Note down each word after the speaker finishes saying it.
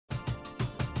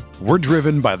We're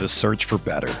driven by the search for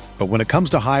better. But when it comes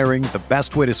to hiring, the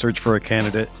best way to search for a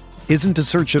candidate isn't to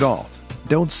search at all.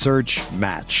 Don't search,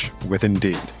 match with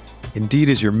Indeed. Indeed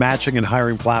is your matching and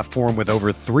hiring platform with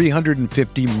over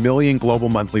 350 million global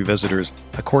monthly visitors,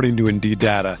 according to Indeed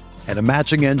data, and a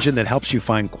matching engine that helps you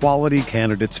find quality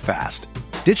candidates fast.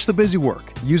 Ditch the busy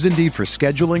work. Use Indeed for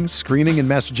scheduling, screening, and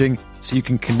messaging so you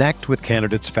can connect with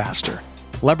candidates faster.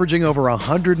 Leveraging over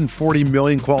 140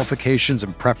 million qualifications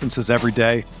and preferences every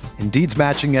day, Indeed's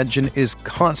matching engine is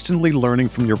constantly learning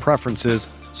from your preferences,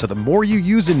 so the more you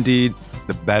use Indeed,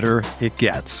 the better it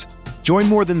gets. Join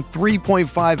more than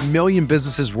 3.5 million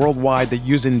businesses worldwide that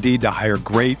use Indeed to hire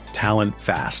great talent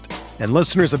fast. And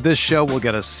listeners of this show will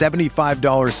get a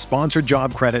 $75 sponsored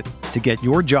job credit to get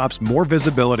your jobs more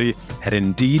visibility at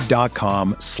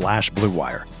Indeed.com/Blue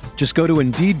Wire. Just go to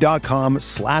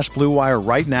Indeed.com/Blue Wire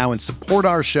right now and support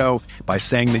our show by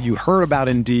saying that you heard about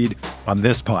Indeed on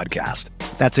this podcast.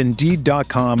 That's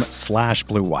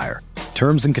Indeed.com/Blue Wire.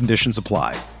 Terms and conditions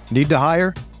apply. Need to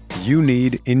hire? You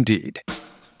need Indeed.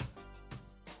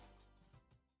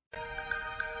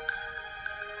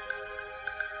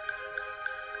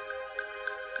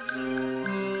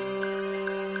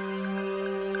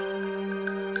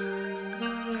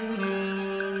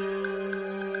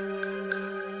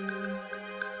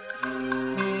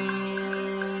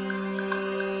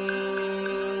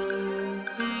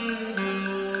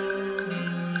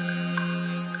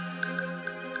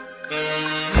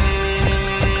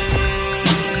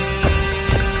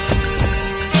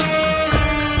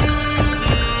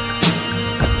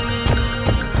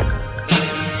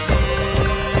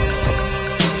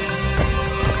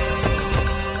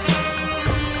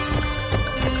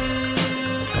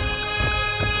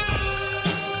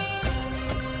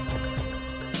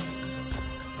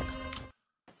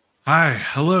 Hi,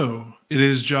 hello. It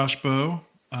is Josh Bowe,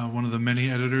 one of the many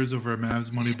editors over at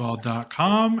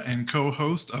MavsMoneyball.com and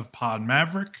co-host of Pod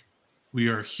Maverick. We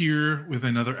are here with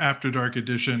another After Dark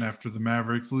edition after the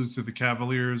Mavericks lose to the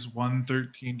Cavaliers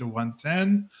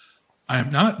 113-110. I am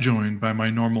not joined by my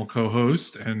normal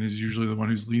co-host, and is usually the one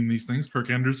who's leading these things, Kirk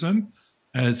Anderson,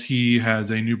 as he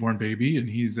has a newborn baby, and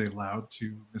he's allowed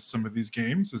to miss some of these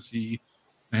games as he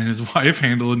and his wife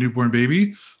handle a newborn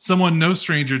baby. Someone no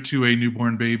stranger to a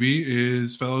newborn baby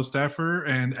is fellow staffer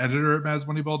and editor at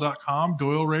MavsMoneyball.com,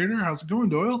 Doyle Rader. How's it going,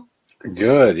 Doyle?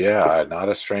 Good, yeah. Not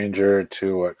a stranger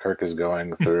to what Kirk is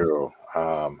going through.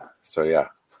 So, yeah.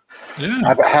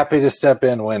 I'm happy to step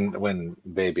in when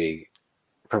baby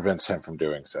prevents him from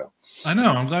doing so. I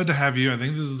know. I'm glad to have you. I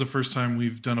think this is the first time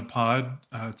we've done a pod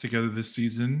together this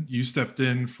season. You stepped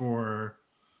in for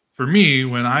me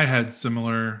when I had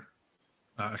similar...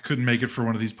 I couldn't make it for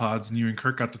one of these pods, and you and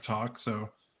Kirk got to talk. So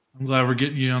I'm glad we're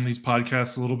getting you on these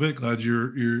podcasts a little bit. Glad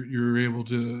you're able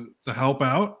to help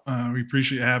out. We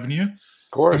appreciate having you.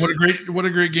 Of course. And what a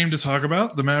great game to talk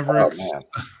about. The Mavericks,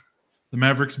 the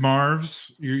Mavericks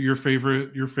Marvs. Your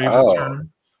favorite term, your favorite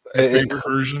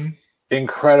version.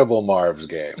 Incredible Marvs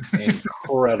game.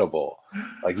 Incredible.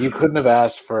 Like, you couldn't have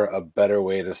asked for a better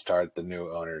way to start the new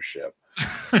ownership.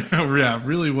 Yeah, it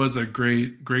really was a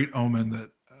great omen that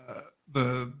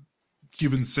the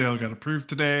Cuban sale got approved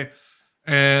today,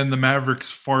 and the Mavericks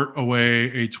fart away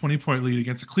a 20-point lead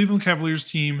against a Cleveland Cavaliers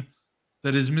team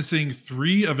that is missing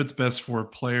three of its best four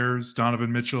players: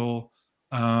 Donovan Mitchell,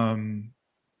 Evan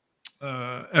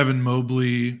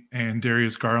Mobley, and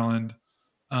Darius Garland.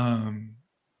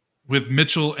 With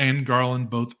Mitchell and Garland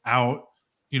both out,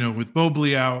 with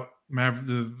Mobley out,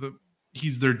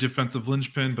 he's their defensive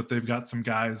linchpin, but they've got some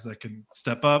guys that can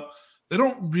step up. They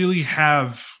don't really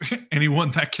have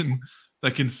anyone that can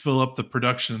fill up the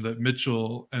production that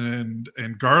Mitchell and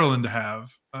Garland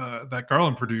have, that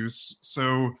Garland produce.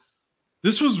 So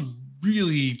this was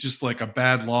really just like a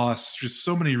bad loss. Just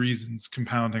so many reasons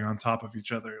compounding on top of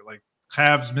each other. Like,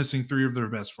 Cavs missing three of their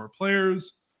best four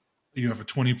players. You have a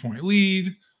 20-point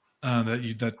lead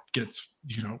that gets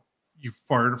you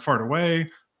fart away.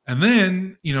 And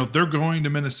then, they're going to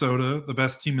Minnesota, the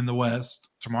best team in the West,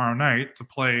 tomorrow night to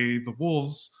play the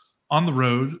Wolves on the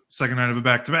road, second night of a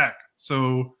back-to-back.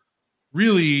 So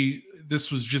really,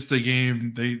 this was just a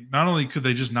game. They not only could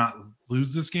they just not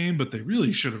lose this game, but they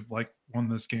really should have won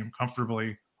this game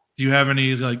comfortably. Do you have any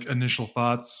initial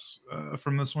thoughts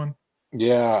from this one?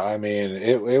 Yeah, I mean,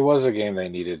 it was a game they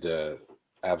needed to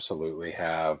absolutely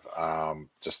have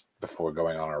just before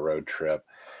going on a road trip.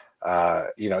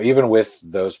 Even with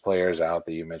those players out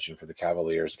that you mentioned for the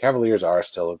Cavaliers are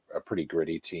still a pretty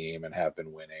gritty team and have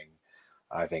been winning.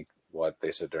 I think what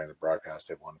they said during the broadcast,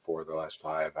 they've won 4 of their last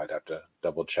 5. I'd have to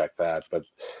double check that, but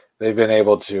they've been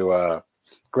able to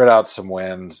grit out some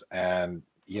wins. And,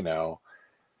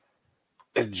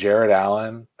 Jared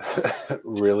Allen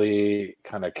really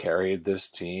kind of carried this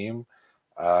team.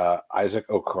 Isaac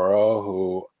Okoro,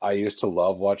 who I used to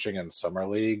love watching in Summer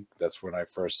League. That's when I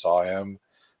first saw him.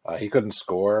 He couldn't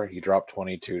score. He dropped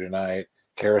 22 tonight.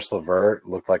 Karis LeVert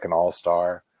looked like an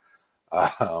all-star.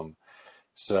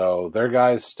 So their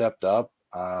guys stepped up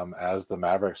as the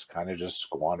Mavericks kind of just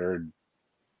squandered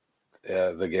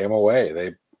the game away.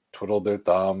 They twiddled their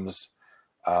thumbs.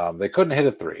 They couldn't hit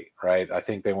a three, right? I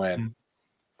think they went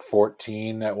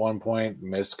 14 at one point,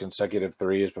 missed consecutive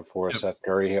threes before Seth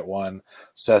Curry hit one.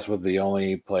 Seth was the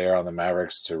only player on the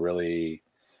Mavericks to really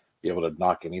be able to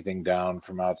knock anything down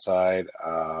from outside.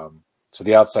 So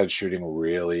the outside shooting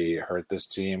really hurt this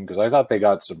team because I thought they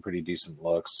got some pretty decent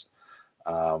looks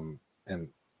and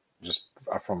just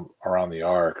from around the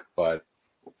arc, but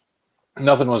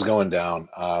nothing was going down.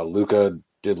 Luka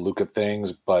did Luka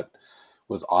things, but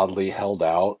was oddly held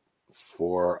out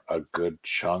for a good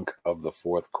chunk of the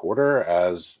fourth quarter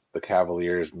as the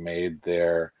Cavaliers made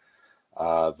their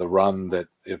the run that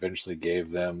eventually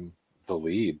gave them the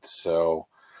lead. So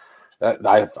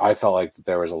I felt like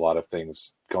there was a lot of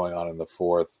things going on in the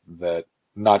fourth that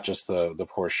not just the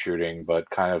poor shooting, but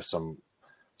kind of some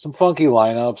funky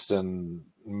lineups and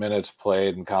minutes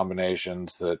played and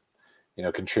combinations that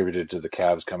contributed to the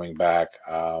Cavs coming back.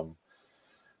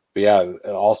 But yeah,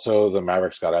 also the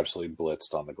Mavericks got absolutely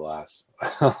blitzed on the glass.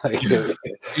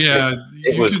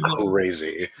 It was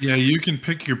crazy. Yeah, you can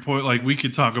pick your point. Like we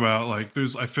could talk about I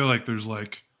feel like there's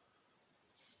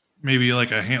maybe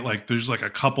like a hand, like there's like a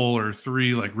couple or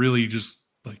three, like really just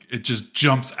like it just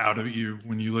jumps out at you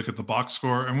when you look at the box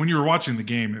score. And when you were watching the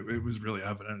game, it was really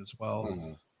evident as well.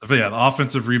 Mm-hmm. But yeah, the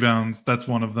offensive rebounds, that's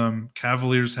one of them.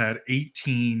 Cavaliers had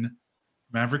 18.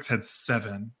 Mavericks had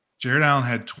 7. Jared Allen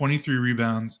had 23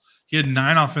 rebounds. He had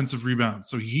 9 offensive rebounds.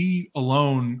 So he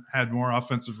alone had more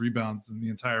offensive rebounds than the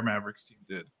entire Mavericks team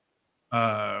did,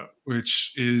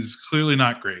 which is clearly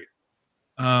not great.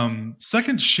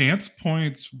 Second chance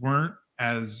points weren't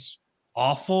as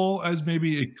awful as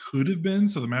maybe it could have been.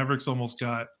 So the Mavericks almost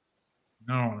got,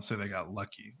 I don't want to say they got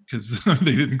lucky because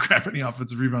they didn't grab any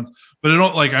offensive rebounds, but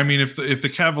if the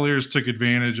Cavaliers took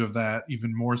advantage of that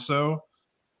even more so,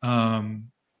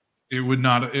 it would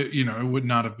not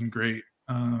have been great.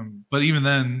 But even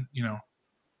then,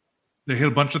 they hit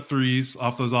a bunch of threes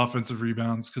off those offensive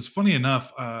rebounds. Because funny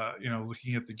enough,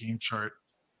 looking at the game chart,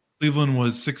 Cleveland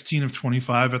was 16 of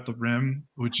 25 at the rim,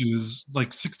 which is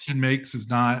like 16 makes is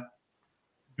not,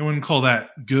 I wouldn't call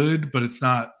that good, but it's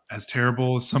not as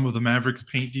terrible as some of the Mavericks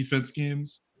paint defense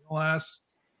games in the last.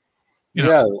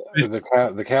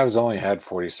 The Cavs only had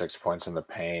 46 points in the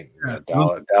paint.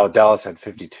 Dallas had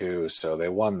 52, so they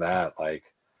won that. Like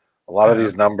a lot of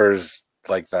these numbers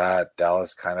like that,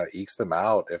 Dallas kind of ekes them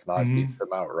out, if not beats them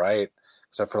outright,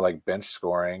 except for like bench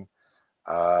scoring.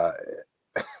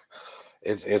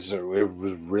 It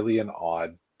was really an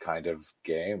odd kind of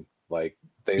game. Like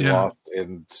they lost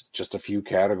in just a few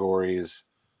categories,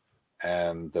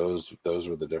 and those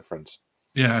were the difference.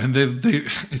 Yeah, and they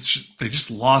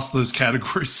just lost those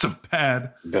categories so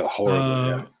bad.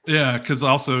 Horrible. Yeah, because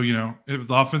also the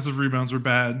offensive rebounds were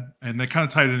bad, and they kind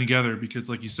of tied it together because,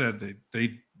 like you said,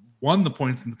 they won the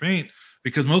points in the paint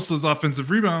because most of those offensive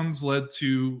rebounds led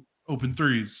to open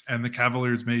threes, and the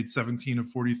Cavaliers made 17 of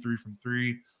 43 from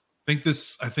three. I think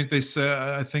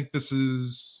this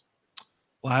is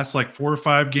last like 4 or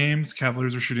 5 games.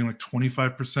 Cavaliers are shooting like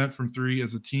 25% from three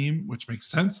as a team, which makes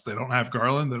sense. They don't have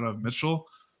Garland, they don't have Mitchell.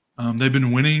 They've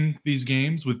been winning these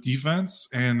games with defense,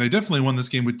 and they definitely won this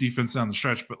game with defense down the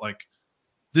stretch. But like,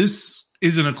 this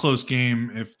isn't a close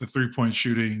game if the 3-point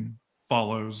shooting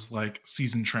follows like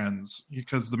season trends,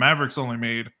 because the Mavericks only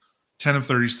made 10 of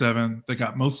 37. They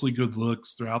got mostly good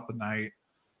looks throughout the night.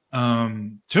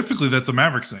 Typically that's a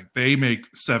Mavericks thing. They make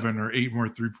 7 or 8 more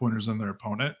 3-pointers than their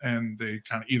opponent, and they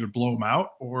kind of either blow them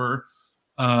out or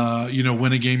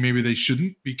win a game maybe they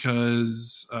shouldn't,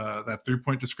 because that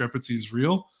 3-point discrepancy is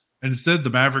real. And instead the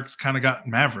Mavericks kind of got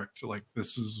mavericked. Like,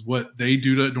 this is what they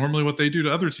do what they do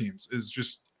to other teams is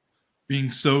just being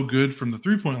so good from the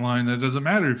 3-point line that it doesn't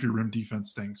matter if your rim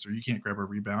defense stinks or you can't grab a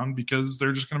rebound, because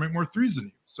they're just going to make more threes than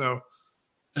you. So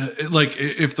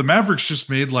if the Mavericks just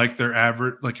made like their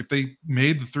average, like if they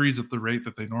made the threes at the rate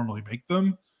that they normally make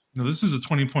them, this is a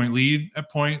 20-point lead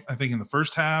at point, I think, in the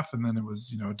first half. And then it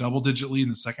was, a double-digit lead in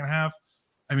the second half.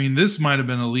 I mean, this might have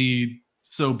been a lead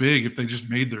so big if they just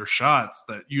made their shots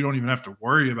that you don't even have to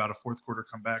worry about a fourth quarter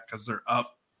comeback, because they're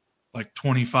up like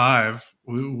 25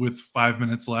 with 5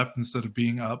 minutes left instead of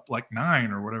being up like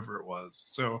 9 or whatever it was.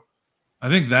 So I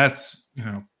think that's,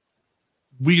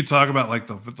 we could talk about like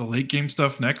the late game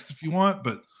stuff next if you want,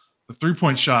 but the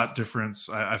 3-point shot difference,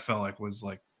 I felt like was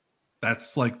like,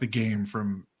 that's like the game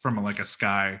from like a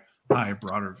sky high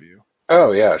broader view.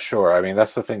 Oh yeah, sure. I mean,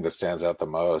 that's the thing that stands out the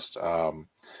most.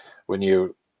 When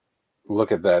you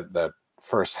look at that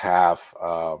first half,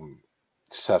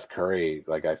 Seth Curry,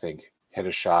 like I think hit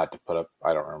a shot to put up,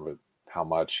 I don't remember how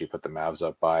much he put the Mavs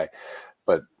up by,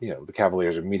 but the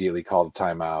Cavaliers immediately called a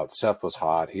timeout. Seth was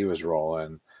hot. He was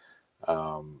rolling.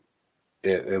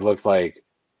 It looked like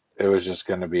it was just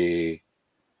going to be,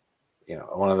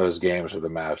 one of those games where the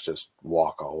Mavs just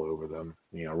walk all over them,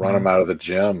 run them out of the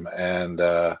gym. And,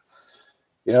 that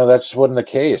just wasn't the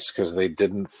case because they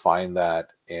didn't find that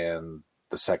in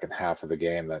the second half of the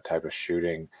game, that type of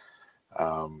shooting.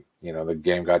 The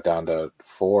game got down to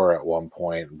 4 at one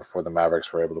point before the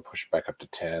Mavericks were able to push back up to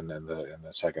 10 in the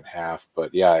second half.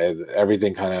 But yeah,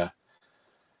 everything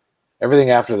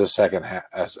after the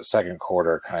second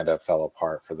quarter kind of fell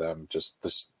apart for them. Just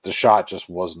the shot just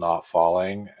was not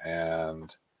falling,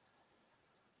 and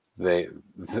they,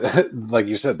 like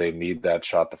you said, they need that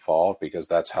shot to fall because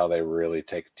that's how they really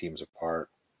take teams apart.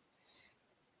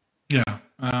 Yeah,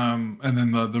 and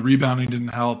then the rebounding didn't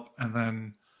help, and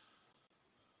then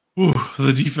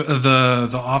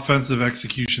the offensive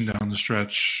execution down the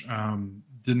stretch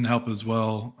didn't help as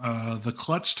well. The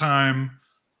clutch time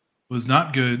was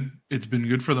not good. It's been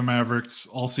good for the Mavericks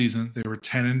all season. They were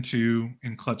 10-2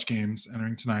 in clutch games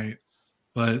entering tonight,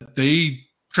 but they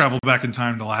traveled back in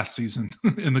time to last season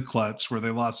in the clutch, where they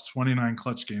lost 29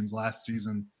 clutch games last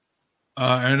season.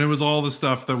 And it was all the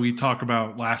stuff that we talked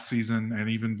about last season and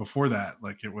even before that.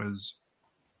 Like, it was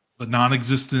the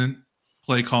non-existent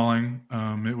play calling.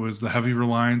 It was the heavy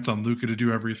reliance on Luka to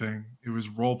do everything. It was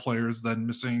role players then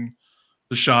missing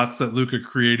the shots that Luka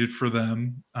created for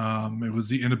them. It was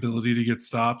the inability to get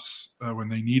stops when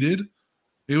they needed.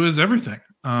 It was everything.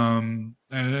 And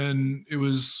it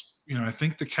was, I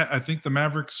think the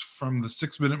Mavericks from the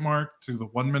 6-minute mark to the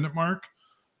 1-minute mark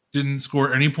didn't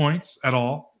score any points at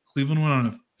all. Cleveland went on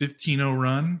a 15-0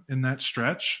 run in that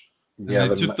stretch. And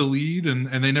they took the lead,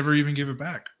 and they never even gave it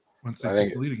back once they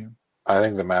took the lead again. I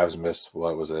think the Mavs missed,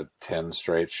 10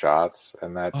 straight shots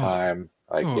in that time.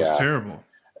 It was terrible.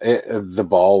 The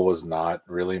ball was not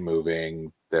really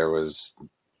moving.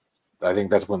 I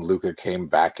think that's when Luka came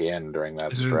back in during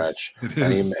that stretch,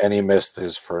 and he missed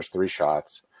his first 3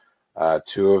 shots.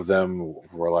 2 of them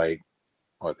were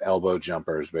elbow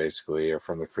jumpers, basically, or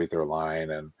from the free throw line,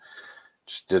 and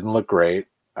just didn't look great.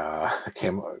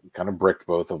 Kind of bricked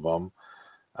both of them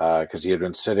because he had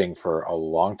been sitting for a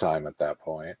long time at that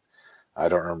point. I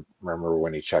don't remember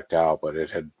when he checked out, but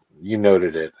you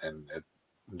noted it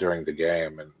during the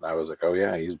game, and I was like, oh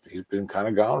yeah, he's been kind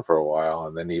of gone for a while,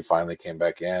 and then he finally came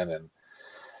back in, and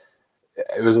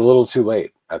it was a little too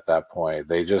late at that point.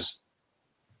 They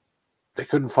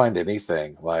couldn't find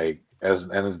anything,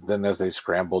 then as they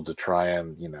scrambled to try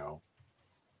and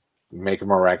make a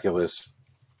miraculous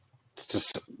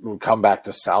to come back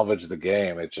to salvage the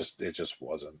game, it just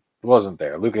wasn't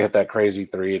there. Luka hit that crazy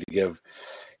 3 to give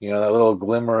that little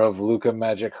glimmer of Luka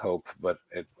magic hope, but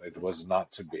it was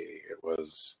not to be. It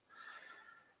was,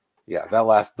 the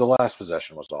last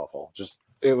possession was awful. Just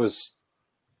it was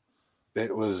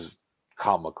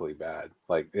comically bad.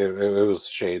 It was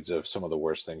shades of some of the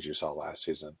worst things you saw last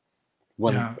season.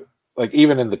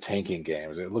 Even in the tanking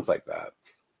games, it looked like that.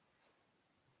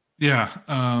 Yeah,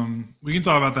 we can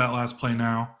talk about that last play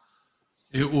now.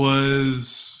 It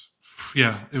was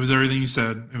everything you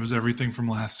said. It was everything from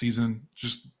last season.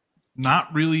 Just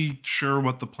not really sure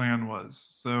what the plan was.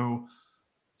 So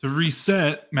to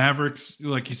reset, Mavericks,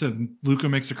 like you said, Luka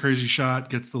makes a crazy shot,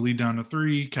 gets the lead down to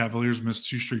 3. Cavaliers missed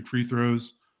 2 straight free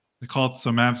throws.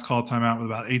 Mavs called timeout with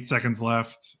about 8 seconds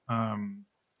left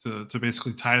to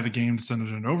basically tie the game to send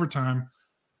it in overtime.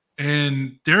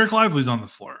 And Derek Lively's on the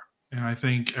floor. And I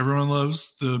think everyone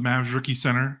loves the Mavs rookie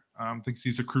center. Thinks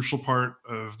he's a crucial part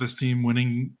of this team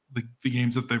winning the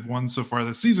games that they've won so far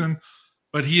this season.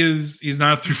 But he's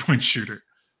not a 3-point shooter.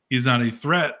 He's not a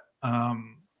threat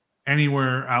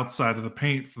anywhere outside of the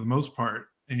paint for the most part.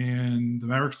 And the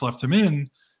Mavericks left him in.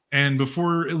 And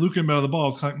before Luka got out of the ball,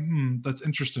 it's kind of that's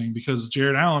interesting because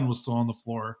Jared Allen was still on the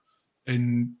floor.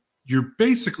 And you're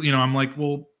basically, I'm like,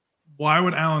 well, why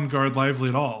would Allen guard Lively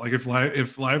at all?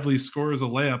 If Lively scores a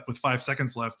layup with 5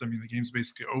 seconds left, the game's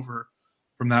basically over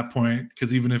from that point.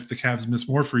 Because even if the Cavs miss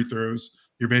more free throws,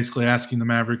 you're basically asking the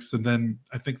Mavericks, and then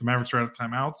I think the Mavericks are out of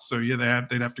timeouts. So yeah,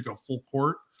 they'd have to go full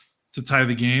court to tie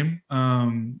the game.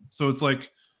 So I was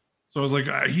like,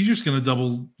 he's just going to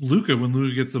double Luka when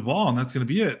Luka gets the ball, and that's going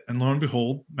to be it. And lo and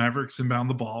behold, Mavericks inbound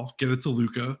the ball, get it to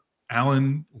Luka.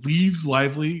 Allen leaves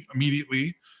Lively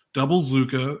immediately, doubles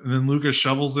Luka, and then Luka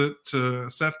shovels it to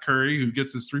Seth Curry, who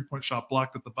gets his 3-point shot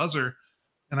blocked at the buzzer.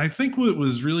 And I think what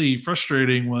was really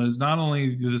frustrating was not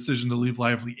only the decision to leave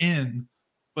Lively in,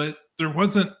 but there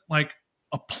wasn't like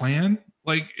a plan.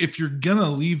 Like, if you're gonna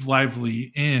leave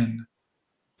Lively in,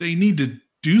 they need to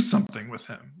do something with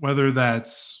him, whether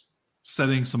that's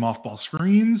setting some off-ball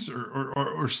screens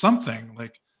or something.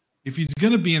 Like, if he's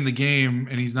gonna be in the game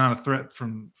and he's not a threat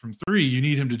from three, you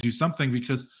need him to do something,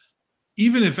 because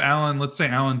even if let's say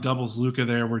Allen doubles Luka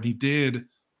there where he did,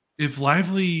 if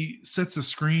Lively sets a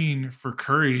screen for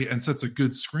Curry and sets a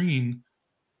good screen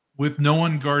with no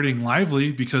one guarding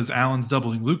Lively because Allen's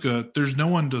doubling Luka, there's no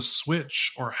one to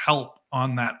switch or help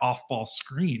on that off-ball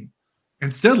screen.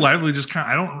 Instead, Lively just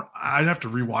I'd have to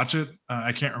rewatch it.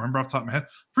 I can't remember off the top of my head.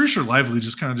 Pretty sure Lively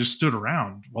just kind of just stood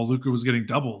around while Luka was getting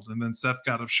doubled. And then Seth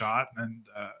got a shot and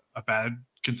a bad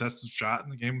contested shot,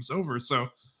 and the game was over. So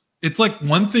it's like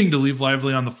one thing to leave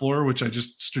Lively on the floor, which I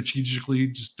just strategically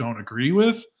just don't agree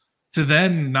with, to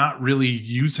then not really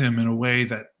use him in a way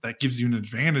that gives you an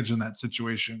advantage in that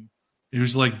situation. It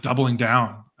was like doubling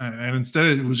down. And instead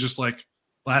it was just like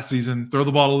last season, throw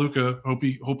the ball to Luka, hope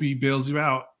he bails you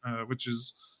out, which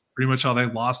is pretty much how they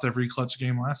lost every clutch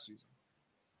game last season.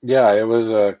 Yeah, it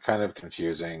was a kind of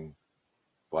confusing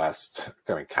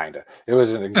it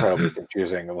was an incredibly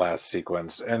confusing last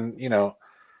sequence. And,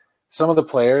 some of the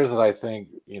players that I think,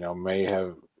 may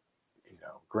have,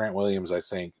 Grant Williams, I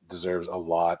think, deserves a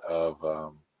lot of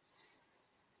a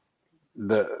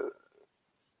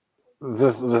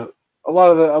lot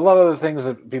of the things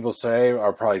that people say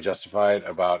are probably justified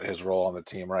about his role on the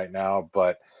team right now,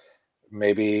 but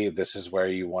maybe this is where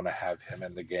you want to have him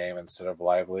in the game instead of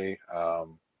Lively,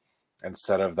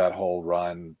 instead of that whole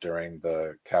run during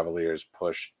the Cavaliers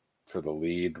push for the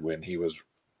lead when he was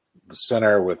the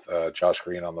center with Josh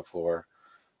Green on the floor.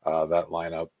 That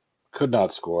lineup could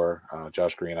not score.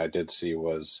 Josh Green, I did see,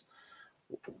 was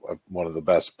one of the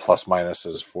best plus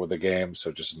minuses for the game.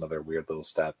 So just another weird little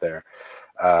stat there,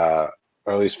 or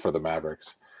at least for the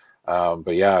Mavericks.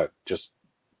 But yeah, just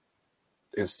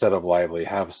instead of Lively,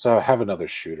 have another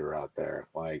shooter out there,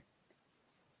 like,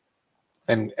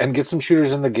 and get some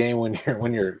shooters in the game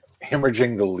when you're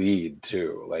hemorrhaging the lead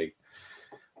too. Like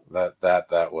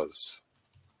that was.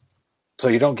 So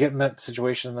you don't get in that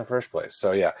situation in the first place.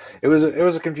 So yeah, it was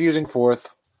a confusing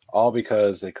fourth, all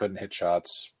because they couldn't hit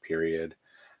shots, period.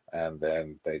 And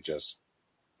then they just,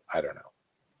 I don't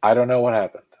know what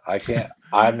happened.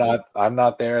 I'm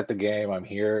not there at the game. I'm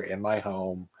here in my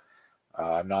home.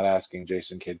 I'm not asking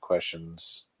Jason Kidd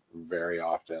questions very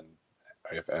often,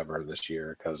 if ever, this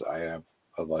year, because I have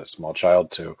a small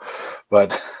child too.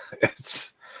 But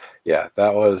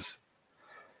that was.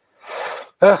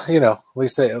 At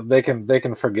least they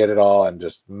can forget it all, and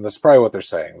that's probably what they're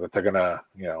saying, that they're gonna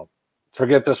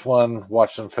forget this one,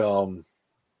 watch some film,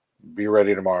 be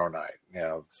ready tomorrow night.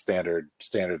 Standard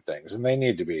things, and they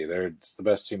need to be. It's the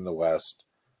best team in the West.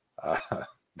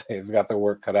 They've got their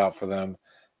work cut out for them,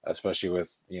 especially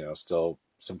with still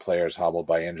some players hobbled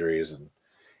by injuries, and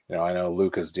I know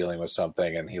Luka's dealing with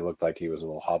something, and he looked like he was a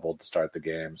little hobbled to start the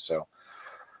game. So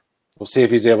we'll see if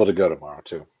he's able to go tomorrow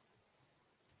too.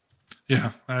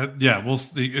 Yeah. We'll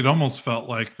see. It almost felt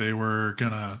like they were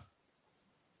gonna,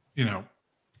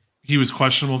 he was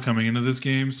questionable coming into this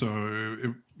game. So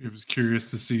it was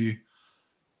curious to see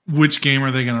which game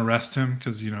are they going to rest him.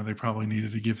 Cause they probably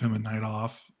needed to give him a night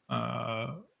off,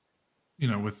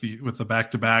 with the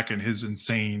back-to-back and his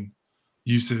insane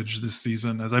usage this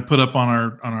season. As I put up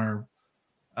on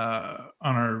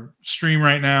our stream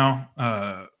right now,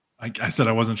 I said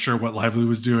I wasn't sure what Lively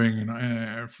was doing,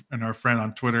 and our friend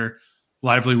on Twitter,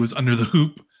 Lively was under the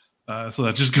hoop. So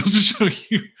that just goes to show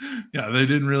you, they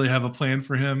didn't really have a plan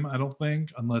for him, I don't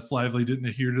think, unless Lively didn't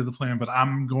adhere to the plan. But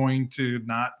I'm going to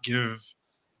not give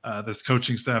this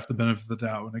coaching staff the benefit of the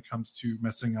doubt when it comes to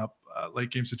messing up late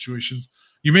game situations.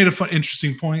 You made a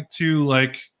interesting point too.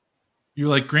 Like, you're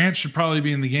like, Grant should probably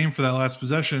be in the game for that last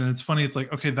possession. And it's funny. It's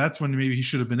like, okay, that's when maybe he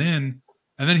should have been in.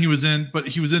 And then he was in, but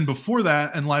he was in before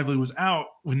that, and Lively was out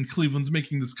when Cleveland's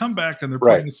making this comeback and they're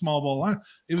playing a small ball line.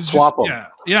 It was swap them.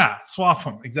 Swap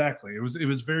them. Exactly. It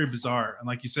was very bizarre. And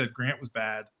like you said, Grant was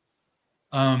bad.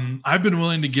 I've been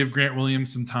willing to give Grant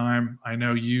Williams some time. I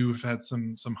know you've had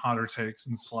some hotter takes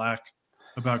in Slack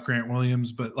about Grant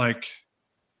Williams, but like,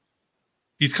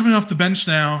 he's coming off the bench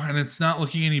now, and it's not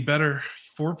looking any better.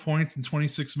 4 points in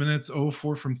 26 minutes,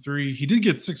 0-4 from 3. He did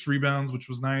get 6 rebounds, which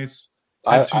was nice.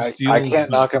 I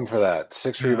can't knock him for that.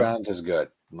 6 rebounds is good.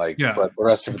 But the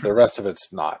rest of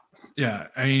it's not. Yeah,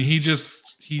 I mean, he just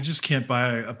can't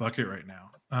buy a bucket right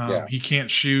now. He can't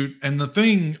shoot. And the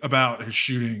thing about his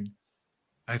shooting,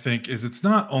 I think, is it's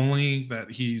not only that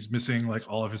he's missing like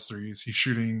all of his threes. He's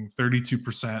shooting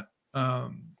 32%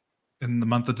 in the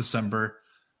month of December.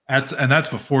 And that's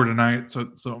before tonight, so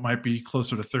it might be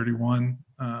closer to 31.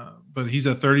 But he's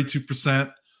at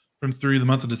 32% from three the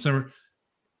month of December.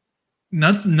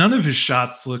 None of his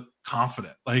shots look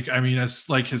confident. Like, I mean, it's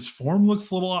like his form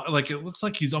looks a little like, it looks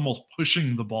like he's almost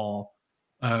pushing the ball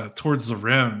towards the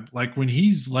rim. Like when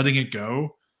he's letting it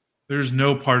go, there's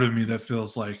no part of me that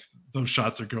feels like those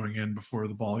shots are going in before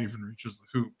the ball even reaches the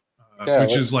hoop,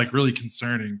 which is like really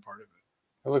concerning part of it.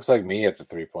 It looks like me at the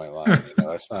 3-point line.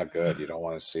 That's not good. You don't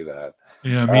want to see that.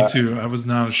 Yeah, me too. I was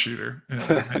not a shooter in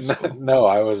high school. No,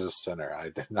 I was a center. I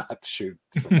did not shoot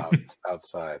from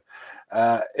outside.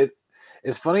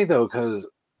 It's funny though, because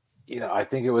I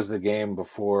think it was the game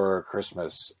before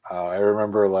Christmas. I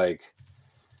remember like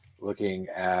looking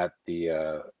at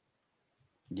the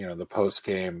the post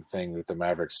game thing that the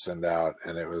Mavericks send out,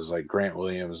 and it was like Grant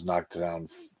Williams knocked down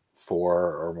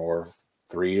 4 or more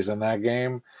threes in that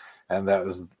game. And that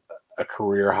was a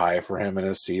career high for him in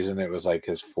his season. It was like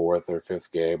his 4th or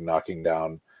 5th game knocking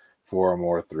down 4 or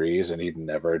more threes, and he'd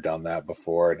never done that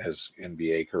before in his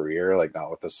NBA career, like not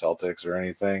with the Celtics or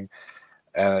anything.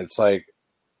 And it's like,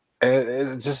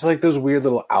 it's just like those weird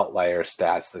little outlier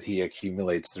stats that he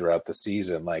accumulates throughout the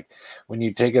season. Like when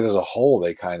you take it as a whole,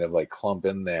 they kind of like clump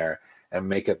in there and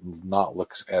make it not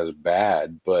look as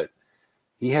bad. But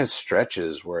he has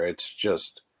stretches where it's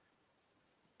just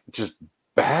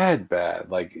bad.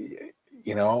 Like,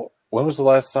 when was the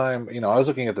last time, I was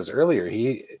looking at this earlier.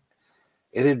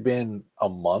 It had been a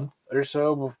month or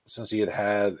so since he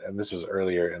had, and this was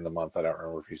earlier in the month. I don't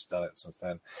remember if he's done it since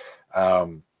then.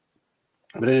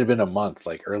 But it had been a month,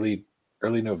 like early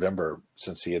November,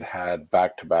 since he had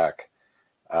back-to-back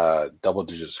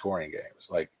double-digit scoring games.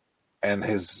 Like, and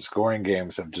his scoring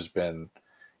games have just been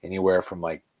anywhere from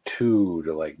like 2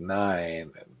 to like 9,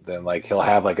 and then like he'll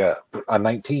have like a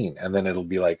 19, and then it'll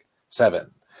be like 7,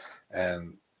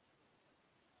 and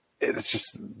it's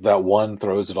just that one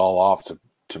throws it all off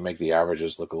to make the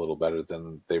averages look a little better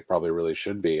than they probably really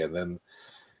should be. And then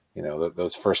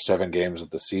those first 7 games of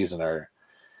the season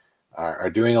are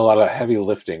doing a lot of heavy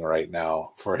lifting right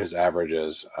now for his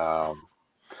averages.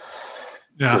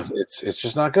 Because it's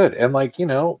just not good. And like,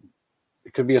 it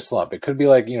could be a slump. It could be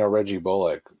like, Reggie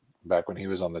Bullock back when he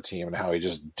was on the team, and how he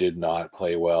just did not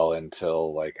play well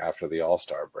until like after the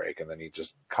All-Star break, and then he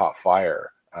just caught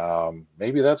fire.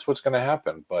 Maybe that's what's going to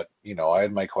happen. But, I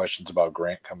had my questions about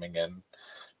Grant coming in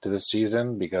to this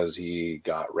season because he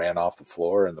got ran off the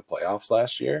floor in the playoffs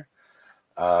last year.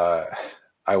 I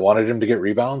wanted him to get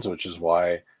rebounds, which is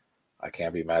why I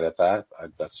can't be mad at that.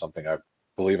 That's something I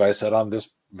believe I said on this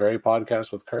very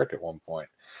podcast with Kirk at one point.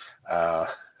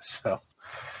 So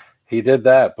he did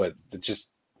that, but it just,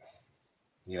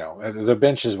 the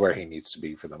bench is where he needs to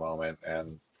be for the moment.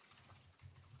 And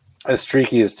as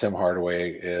streaky as Tim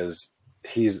Hardaway is,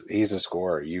 he's a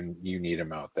scorer. You need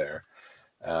him out there.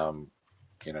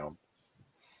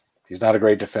 He's not a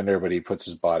great defender, but he puts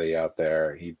his body out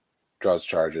there. He draws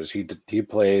charges. He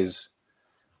plays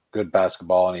good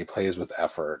basketball, and he plays with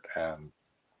effort. And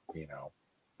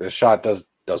his shot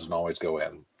doesn't always go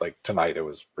in. Like tonight, it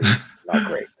was pretty not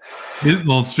great.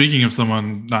 Well, speaking of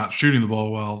someone not shooting the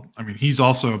ball well, I mean, he's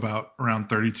also around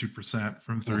 32%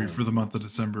 from 3 for the month of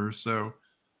December. So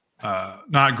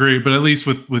not great, but at least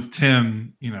with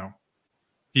Tim,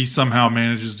 he somehow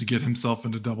manages to get himself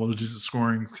into double-digit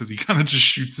scoring because he kind of just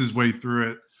shoots his way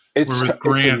through it. It's with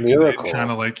Grant, a miracle.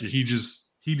 Kind of like he just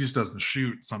doesn't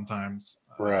shoot sometimes,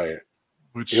 right?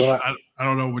 Which I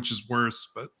don't know which is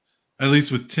worse, but at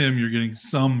least with Tim, you're getting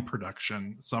some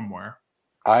production somewhere.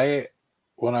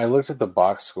 When I looked at the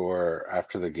box score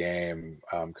after the game,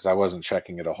 because I wasn't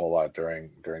checking it a whole lot during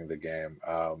the game,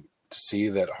 to see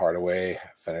that Hardaway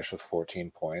finished with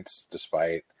 14 points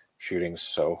despite shooting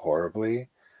so horribly,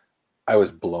 I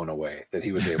was blown away that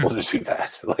he was able to do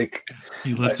that. Like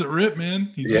he lets it rip,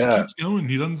 man. He just keeps going.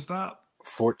 He doesn't stop.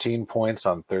 14 points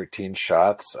on 13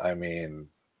 shots. I mean,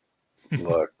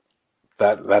 look,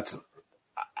 that's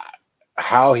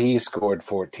how he scored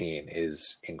 14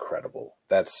 is incredible.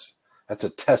 That's a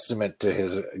testament to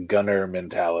his gunner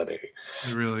mentality.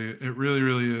 It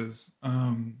really is.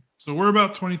 So we're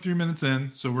about 23 minutes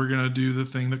in. So we're going to do the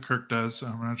thing that Kirk does.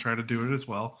 I'm going to try to do it as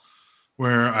well,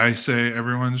 where I say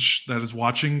everyone that is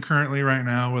watching currently right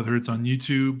now, whether it's on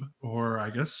YouTube or I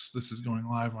guess this is going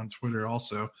live on Twitter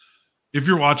also. If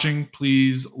you're watching,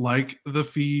 please like the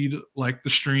feed, like the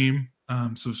stream,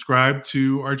 subscribe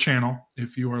to our channel.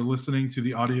 If you are listening to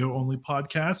the audio only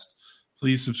podcast,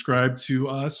 please subscribe to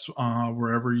us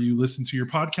wherever you listen to your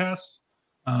podcasts.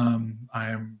 I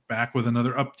am back with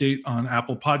another update on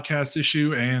Apple Podcast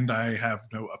issue, and I have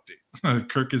no update.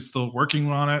 Kirk is still working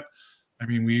on it. I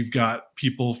mean, we've got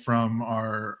people from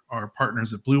our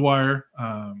partners at Blue Wire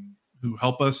who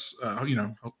help us.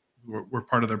 We're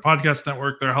part of their podcast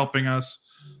network. They're helping us.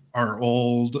 Our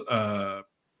old,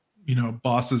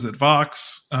 bosses at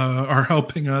Vox are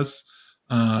helping us.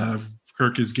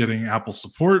 Kirk is getting Apple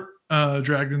support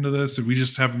dragged into this, and we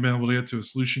just haven't been able to get to a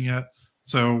solution yet.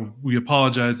 So we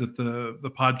apologize that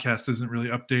the podcast isn't really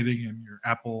updating in your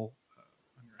Apple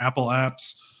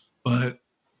apps, but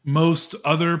most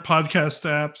other podcast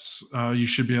apps, you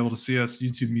should be able to see us: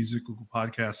 YouTube Music, Google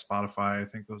Podcasts, Spotify. I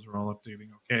think those are all updating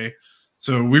okay.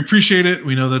 So we appreciate it.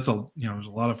 We know that's there's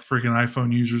a lot of freaking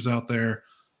iPhone users out there,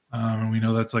 and we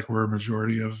know that's like where a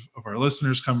majority of our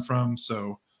listeners come from.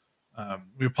 So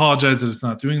we apologize that it's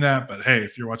not doing that. But hey,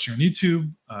 if you're watching on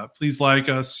YouTube, please like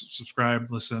us, subscribe,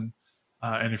 listen.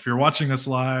 And if you're watching us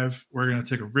live, we're going to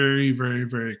take a very, very,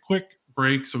 very quick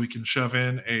break so we can shove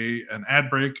in an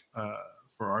ad break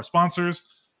for our sponsors.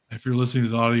 If you're listening to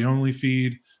the audio only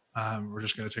feed, we're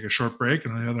just going to take a short break.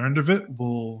 And on the other end of it,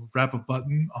 we'll wrap a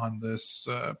button on this,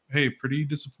 pretty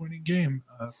disappointing game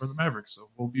for the Mavericks. So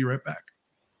we'll be right back.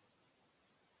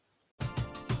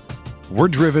 We're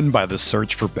driven by the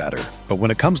search for better. But when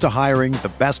it comes to hiring,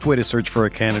 the best way to search for a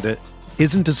candidate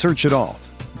isn't to search at all.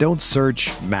 Don't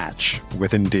search, match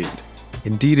with Indeed.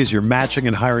 Indeed is your matching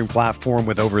and hiring platform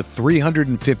with over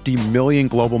 350 million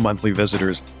global monthly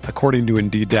visitors, according to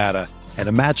Indeed data, and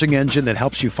a matching engine that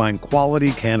helps you find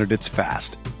quality candidates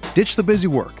fast. Ditch the busy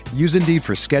work. Use Indeed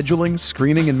for scheduling,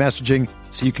 screening, and messaging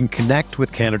so you can connect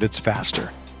with candidates faster.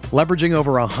 Leveraging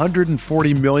over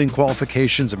 140 million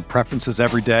qualifications and preferences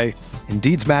every day,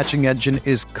 Indeed's matching engine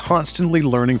is constantly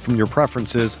learning from your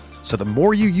preferences, so the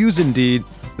more you use Indeed,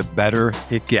 the better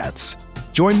it gets.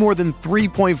 Join more than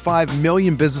 3.5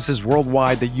 million businesses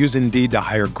worldwide that use Indeed to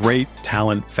hire great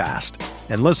talent fast.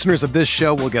 And listeners of this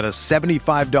show will get a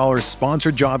 $75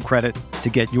 sponsored job credit to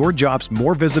get your jobs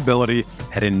more visibility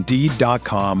at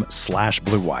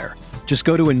Indeed.com/Blue Wire. Just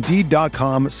go to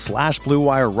Indeed.com/Blue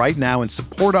Wire right now and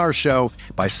support our show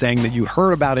by saying that you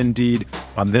heard about Indeed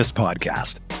on this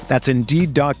podcast. That's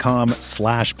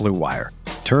Indeed.com/Blue Wire.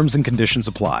 Terms and conditions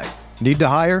apply. Need to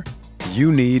hire?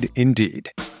 You need Indeed.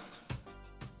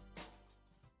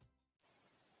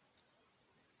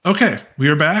 Okay, we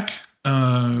are back.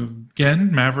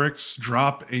 Again, Mavericks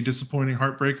drop a disappointing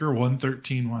heartbreaker,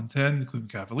 113-110, the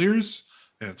Cleveland Cavaliers.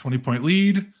 They had a 20-point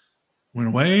lead, went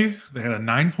away. They had a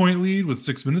 9-point lead with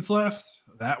 6 minutes left.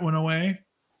 That went away.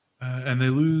 And they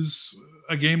lose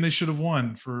a game they should have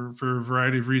won for a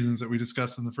variety of reasons that we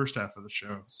discussed in the first half of the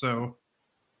show. So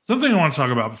something I want to talk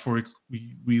about before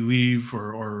we leave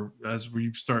or as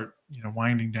we start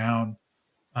winding down.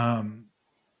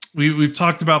 We've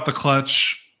talked about the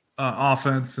clutch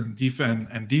offense and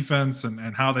defense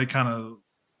and how they kind of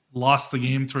lost the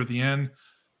game toward the end.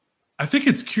 I think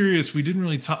it's curious. We didn't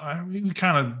really talk. We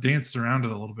kind of danced around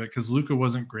it a little bit because Luka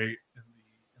wasn't great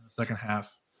in the second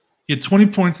half. He had 20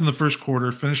 points in the first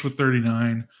quarter, finished with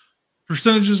 39.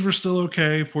 Percentages were still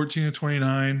okay. 14 to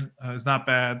 29 is not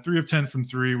bad. 3 of 10 from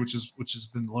three, which has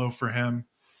been low for him.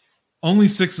 Only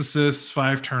 6 assists,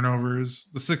 5 turnovers.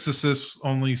 The 6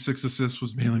 assists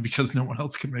was mainly because no one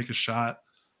else could make a shot.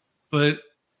 But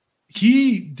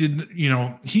he didn't,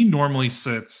 he normally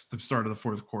sits the start of the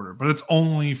fourth quarter, but it's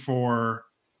only for,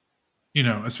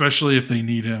 especially if they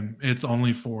need him, it's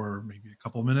only for maybe a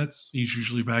couple minutes. He's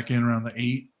usually back in around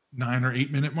the 9 or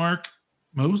 8 minute mark,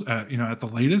 most, at the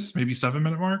latest, maybe 7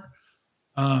 minute mark.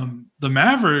 The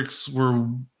Mavericks were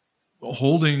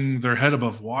holding their head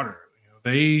above water.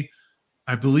 I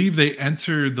believe they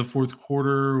entered the fourth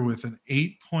quarter with an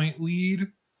 8-point lead.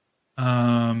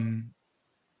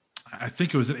 I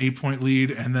think it was an 8-point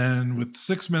lead. And then with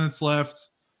 6 minutes left,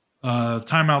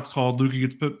 timeout's called. Luka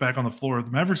gets put back on the floor.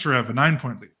 The Mavericks have a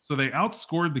 9-point lead. So they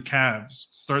outscored the Cavs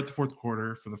to start the fourth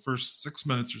quarter for the first 6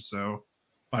 minutes or so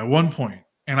by 1 point.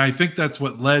 And I think that's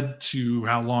what led to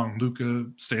how long Luka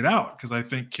stayed out. Because I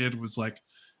think Kidd was like,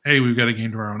 hey, we've got a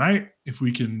game tomorrow night. If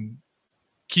we can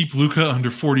keep Luka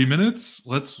under 40 minutes,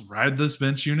 let's ride this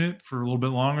bench unit for a little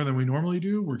bit longer than we normally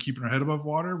do. We're keeping our head above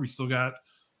water. We still got,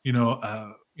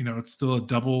 it's still a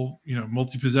double,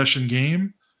 multi-possession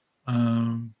game.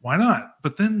 Why not?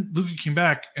 But then Luka came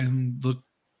back and looked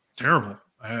terrible.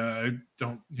 I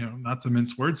don't, not to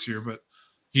mince words here, but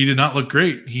he did not look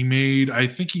great. I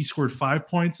think he scored 5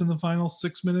 points in the final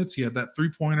 6 minutes. He had that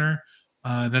 3-pointer.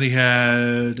 Then he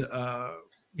had,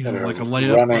 like a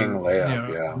layup,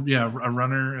 a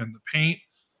runner in the paint.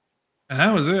 And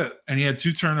that was it. And he had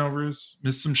 2 turnovers,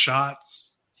 missed some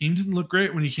shots. team didn't look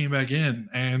great when he came back in.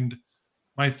 And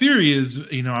my theory is,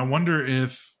 I wonder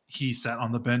if he sat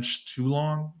on the bench too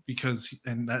long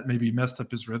and that maybe messed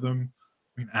up his rhythm.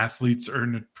 I mean,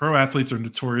 pro athletes are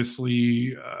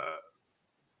notoriously,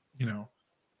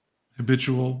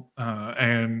 habitual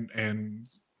and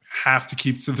have to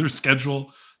keep to their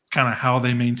schedule. It's kind of how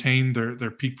they maintain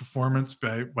their peak performance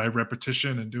by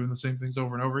repetition and doing the same things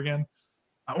over and over again.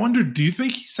 I wonder, do you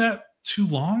think he sat too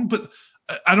long? But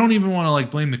I don't even want to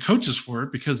like blame the coaches for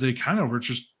it, because they kind of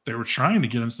they were trying to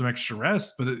get him some extra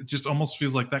rest, but it just almost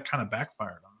feels like that kind of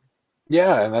backfired on him.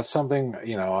 Yeah, and that's something,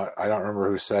 I don't remember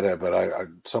who said it, but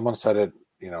someone said it,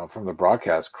 from the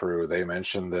broadcast crew. They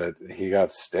mentioned that he got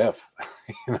stiff.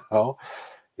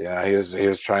 Yeah, he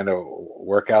was trying to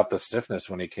work out the stiffness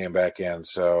when he came back in.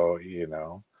 So,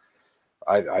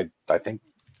 I think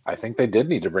they did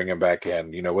need to bring him back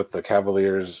in, with the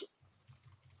Cavaliers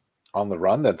on the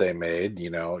run that they made.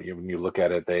 When you look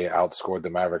at it, they outscored the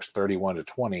Mavericks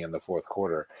 31-20 in the fourth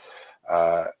quarter.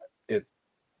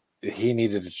 He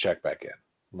needed to check back in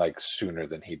like sooner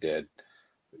than he did.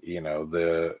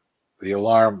 The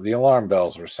alarm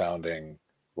bells were sounding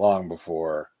long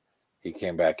before he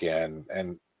came back in.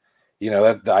 And,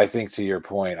 that I think, to your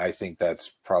point, I think that's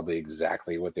probably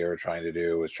exactly what they were trying to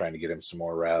do, was trying to get him some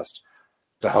more rest,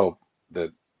 to hope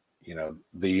that,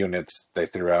 the units they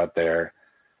threw out there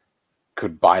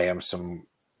could buy him some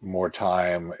more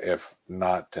time, if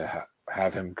not to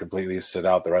have him completely sit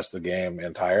out the rest of the game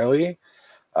entirely,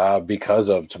 because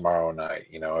of tomorrow night.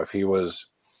 If he was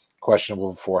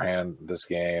questionable beforehand this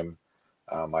game,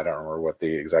 I don't remember what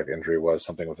the exact injury was,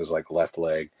 something with his left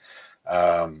leg,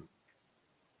 and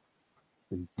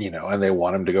they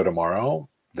want him to go tomorrow,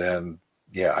 then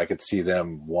yeah, I could see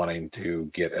them wanting to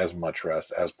get as much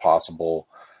rest as possible.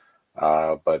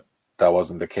 But that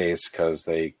wasn't the case, because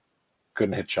they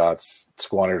couldn't hit shots,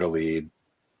 squandered a lead.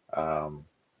 And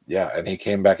he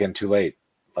came back in too late.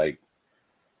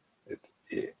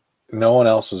 No one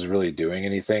else was really doing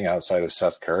anything outside of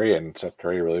Seth Curry, and Seth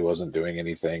Curry really wasn't doing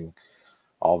anything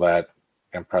all that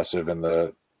impressive in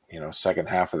the second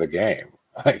half of the game.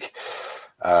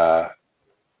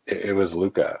 It was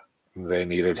Luka. They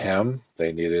needed him.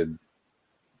 They needed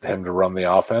him to run the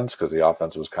offense, because the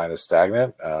offense was kind of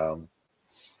stagnant.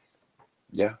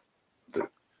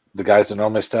 The guys that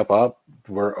normally step up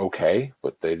were okay,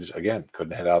 but they just, again,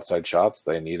 couldn't hit outside shots.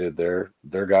 They needed their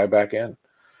guy back in.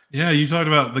 Yeah, you talked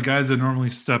about the guys that normally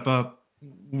step up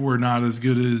were not as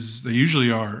good as they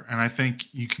usually are. And I think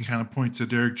you can kind of point to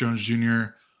Derrick Jones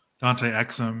Jr., Dante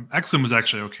Exum. Exum was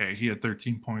actually okay. He had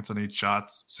 13 points on 8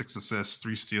 shots, 6 assists,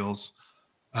 3 steals.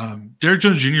 Derrick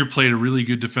Jones Jr. played a really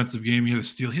good defensive game. He had a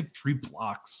steal. He had 3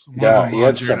 blocks. Yeah, he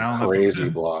had some crazy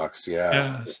blocks.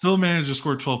 Yeah, still managed to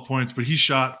score 12 points, but he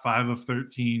shot 5 of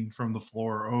 13 from the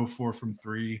floor, 0-4 from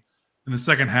 3. In the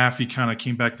second half, he kind of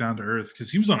came back down to earth,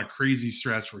 because he was on a crazy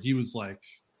stretch where he was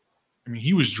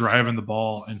he was driving the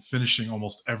ball and finishing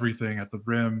almost everything at the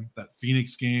rim. That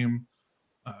Phoenix game,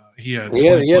 he had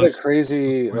a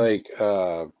crazy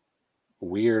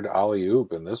weird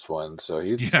alley-oop in this one. So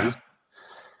he's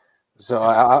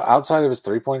outside of his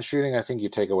 3-point shooting, I think you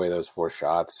take away those 4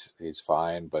 shots, he's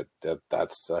fine. But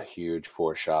that's a huge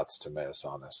 4 shots to miss,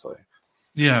 honestly.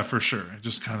 Yeah, for sure. It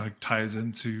just kind of ties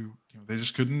into, they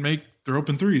just couldn't make their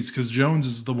open threes, because Jones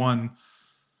is the one.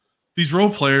 These role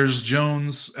players,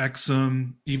 Jones,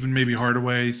 Exum, even maybe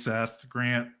Hardaway, Seth,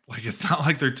 Grant, it's not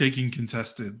like they're taking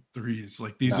contested threes.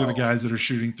 These are the guys that are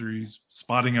shooting threes,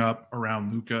 spotting up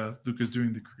around Luka. Luka's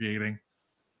doing the creating.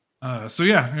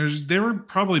 They were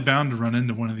probably bound to run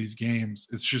into one of these games.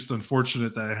 It's just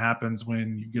unfortunate that it happens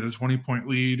when you get a 20-point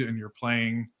lead and you're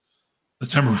playing the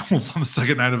Timberwolves on the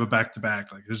second night of a back-to-back.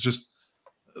 It's just,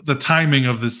 the timing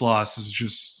of this loss is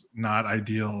just not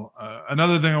ideal.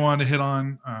 Another thing I wanted to hit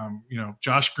on,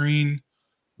 Josh Green,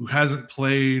 who hasn't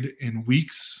played in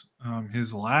weeks.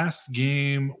 His last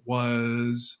game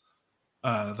was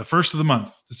the first of the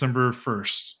month, December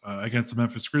 1st, against the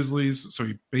Memphis Grizzlies. So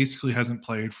he basically hasn't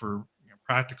played for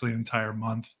practically an entire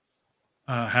month.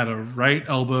 Had a right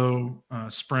elbow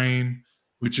sprain,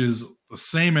 which is the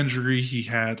same injury he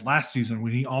had last season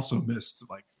when he also missed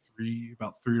about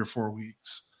 3 or 4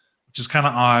 weeks, which is kind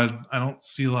of odd. I don't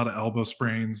see a lot of elbow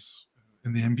sprains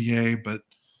in the NBA, but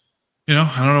I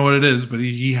don't know what it is, but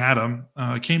he had them.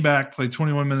 Came back, played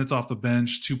 21 minutes off the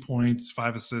bench, 2 points,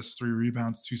 5 assists, 3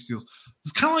 rebounds, 2 steals.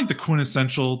 It's kind of like the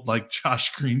quintessential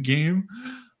Josh Green game,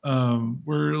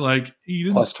 where he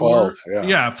didn't plus score. 12,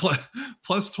 yeah,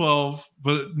 plus 12,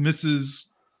 but misses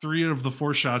 3 of the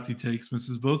 4 shots he takes,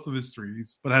 misses both of his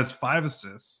threes, but has 5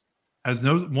 assists, has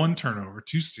 1 turnover,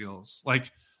 2 steals.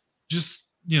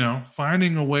 Just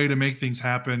finding a way to make things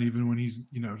happen, even when he's,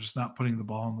 just not putting the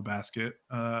ball in the basket.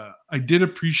 I did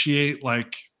appreciate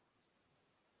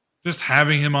just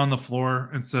having him on the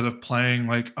floor instead of playing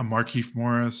like a Markieff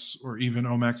Morris or even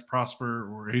Omax Prosper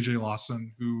or AJ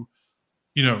Lawson, who,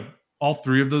 all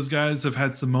three of those guys have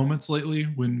had some moments lately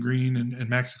when Green and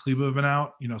Maxi Kleber have been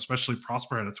out, especially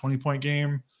Prosper had a 20-point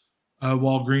game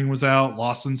while Green was out.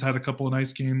 Lawson's had a couple of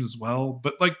nice games as well.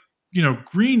 But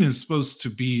Green is supposed to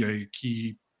be a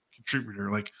key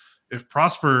contributor. Like if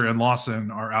Prosper and Lawson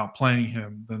are out playing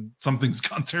him, then something's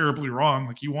gone terribly wrong.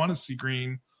 Like you want to see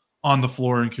Green on the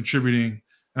floor and contributing.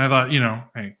 And I thought,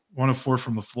 hey, 1 of 4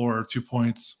 from the floor, 2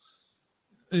 points.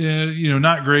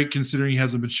 Not great considering he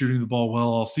hasn't been shooting the ball well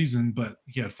all season, but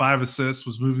he had 5 assists,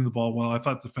 was moving the ball well. I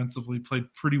thought defensively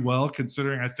played pretty well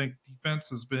considering I think defense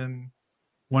has been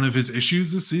one of his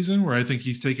issues this season where I think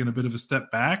he's taken a bit of a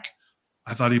step back.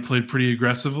 I thought he played pretty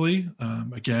aggressively.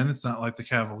 Again, it's not like the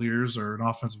Cavaliers are an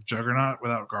offensive juggernaut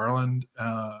without Garland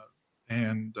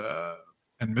and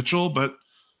Mitchell, but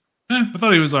I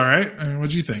thought he was all right. I mean, what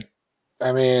do you think?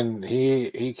 I mean,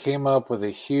 he came up with a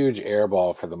huge air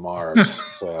ball for the Mavs.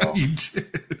 So he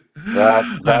did.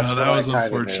 That was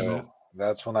unfortunate.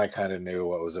 That's when I kind of knew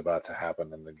what was about to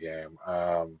happen in the game.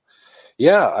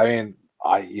 Yeah, I mean,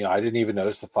 I didn't even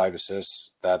notice the 5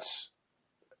 assists.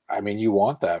 You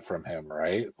want that from him,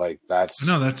 right? Like that's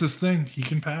his thing. He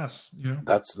can pass.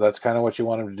 That's kind of what you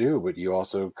want him to do, but you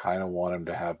also kind of want him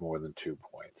to have more than 2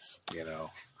 points.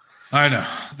 I know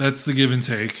that's the give and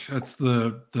take. That's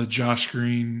the Josh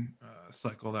Green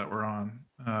cycle that we're on,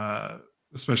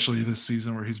 especially this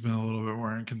season where he's been a little bit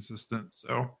more inconsistent.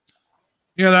 So,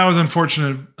 yeah, that was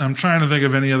unfortunate. I'm trying to think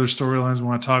of any other storylines we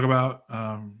want to talk about.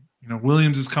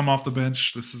 Williams has come off the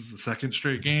bench. This is the second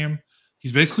straight game.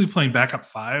 He's basically playing backup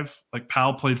 5. Like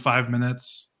Powell played 5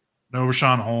 minutes. No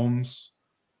Rashawn Holmes.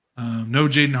 No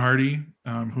Jaden Hardy,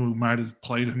 who might have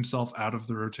played himself out of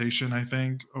the rotation, I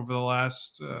think, over the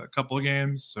last couple of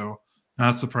games. So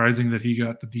not surprising that he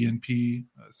got the DNP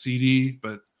CD.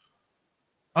 But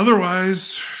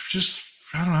otherwise, just,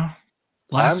 I don't know.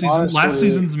 Last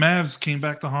season's Mavs came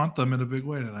back to haunt them in a big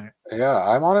way tonight. Yeah,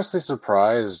 I'm honestly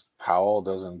surprised Powell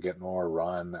doesn't get more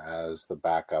run as the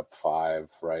backup 5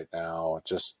 right now.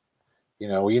 Just,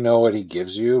 we know what he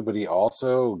gives you, but he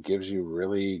also gives you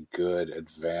really good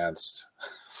advanced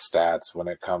stats when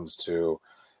it comes to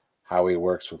how he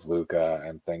works with Luka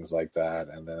and things like that.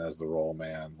 And then as the role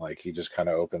man, like he just kind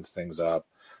of opens things up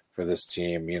for this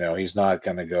team. He's not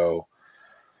going to go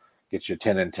get you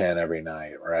 10 and 10 every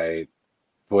night, right?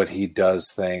 But he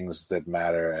does things that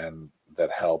matter and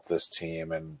that help this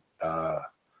team and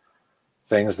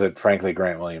things that, frankly,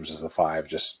 Grant Williams as the 5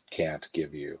 just can't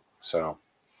give you. So,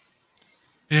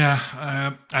 yeah,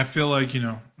 I feel like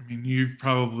you're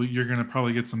going to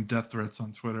probably get some death threats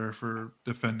on Twitter for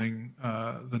defending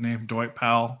the name Dwight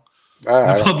Powell in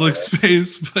the public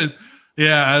space, but.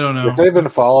 Yeah, I don't know. If they've been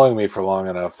following me for long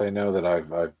enough, they know that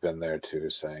I've been there too,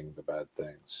 saying the bad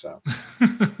things. So,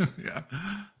 yeah,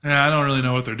 I don't really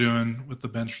know what they're doing with the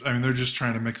bench. I mean, they're just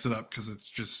trying to mix it up because it's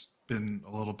just been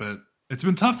a little bit. It's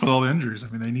been tough with all the injuries. I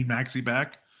mean, they need Maxey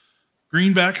back.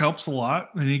 Green back helps a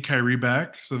lot. They need Kyrie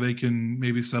back so they can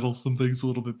maybe settle some things a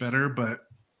little bit better. But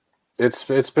it's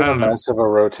been a mess of a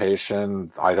rotation.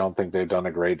 I don't think they've done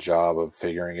a great job of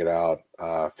figuring it out.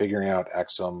 Figuring out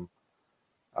Exum.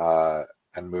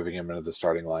 And moving him into the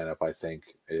starting lineup, I think,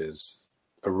 is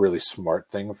a really smart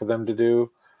thing for them to do.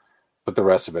 But the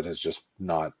rest of it has just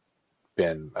not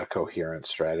been a coherent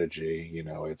strategy.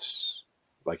 It's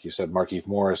like you said, Markieff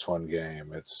Morris one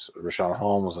game. It's Rashawn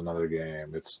Holmes another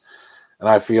game. And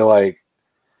I feel like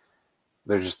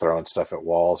they're just throwing stuff at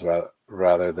walls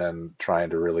rather than trying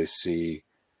to really see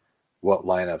what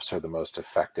lineups are the most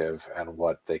effective and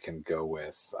what they can go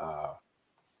with.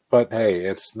 But hey,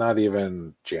 it's not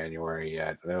even January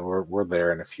yet. We're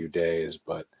there in a few days,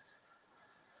 but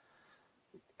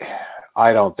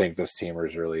I don't think this team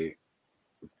is really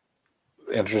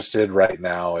interested right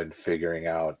now in figuring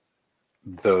out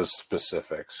those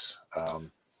specifics.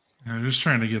 They're just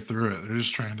trying to get through it. They're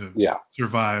just trying to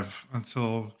survive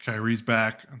until Kyrie's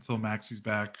back, until Maxey's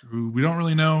back, who we don't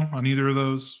really know on either of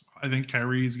those. I think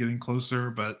Kyrie's getting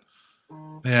closer, but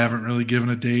they haven't really given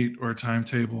a date or a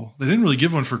timetable. They didn't really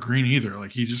give one for Green either.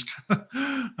 Like he just,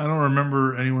 I don't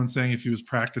remember anyone saying if he was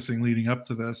practicing leading up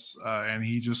to this, and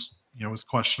he just, was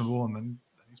questionable, and then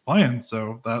he's playing.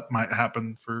 So that might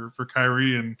happen for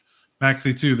Kyrie and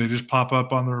Maxey too. They just pop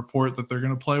up on the report that they're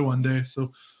going to play one day.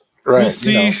 So we'll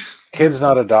see. Kid's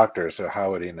not a doctor, so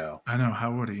how would he know? I know,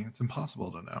 how would he? It's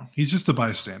impossible to know. He's just a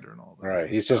bystander and all that. Right.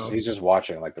 He's just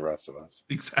watching like the rest of us.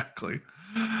 Exactly.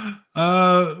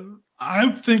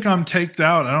 I think I'm taked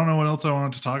out. I don't know what else I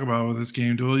wanted to talk about with this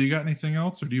game. Doyle, you got anything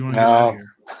else, or do you want to get out of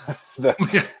here?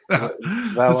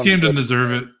 This game didn't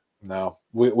deserve it. No,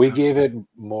 we gave it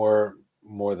more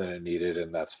than it needed,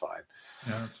 and that's fine.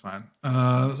 Yeah, that's fine.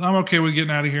 So I'm okay with getting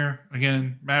out of here.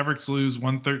 Again, Mavericks lose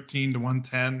 113 to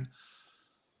 110.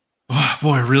 Oh,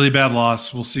 boy, really bad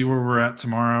loss. We'll see where we're at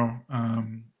tomorrow.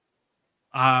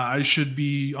 I should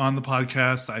be on the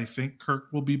podcast. I think Kirk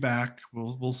will be back.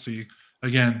 We'll see.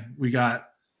 Again, we got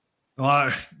a lot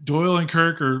of Doyle and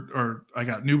Kirk or I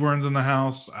got newborns in the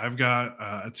house. I've got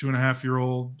a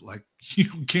 2.5-year-old. Like, you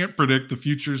can't predict the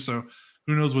future. So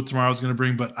who knows what tomorrow's going to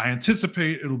bring, but I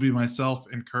anticipate it'll be myself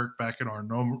and Kirk back in our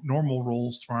normal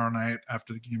roles tomorrow night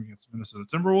after the game against Minnesota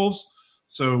Timberwolves.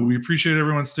 So we appreciate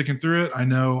everyone sticking through it. I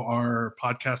know our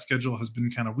podcast schedule has been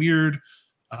kind of weird.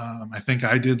 I think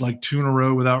I did like 2 in a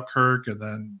row without Kirk, and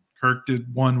then Kirk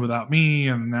did 1 without me,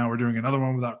 and now we're doing another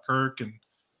one without Kirk. And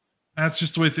that's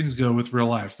just the way things go with real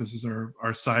life. This is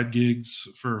our side gigs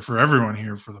for everyone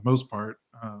here for the most part.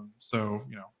 So,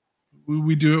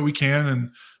 we do what we can, and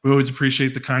we always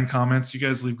appreciate the kind comments. You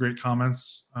guys leave great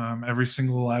comments every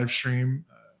single live stream.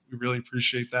 We really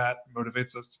appreciate that. It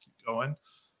motivates us to keep going.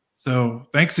 So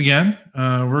thanks again.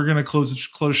 We're going to close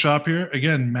shop here.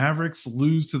 Again, Mavericks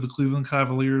lose to the Cleveland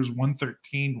Cavaliers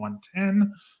 113-110.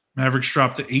 Mavericks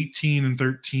drop to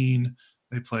 18-13.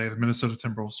 They play the Minnesota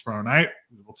Timberwolves tomorrow night.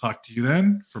 We will talk to you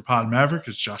then. For Pod Maverick,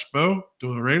 it's Josh Bowe,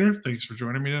 Doyle Raider. Thanks for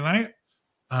joining me tonight.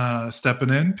 Stepping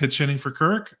in, pitch hitting for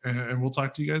Kirk, and we'll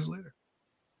talk to you guys later.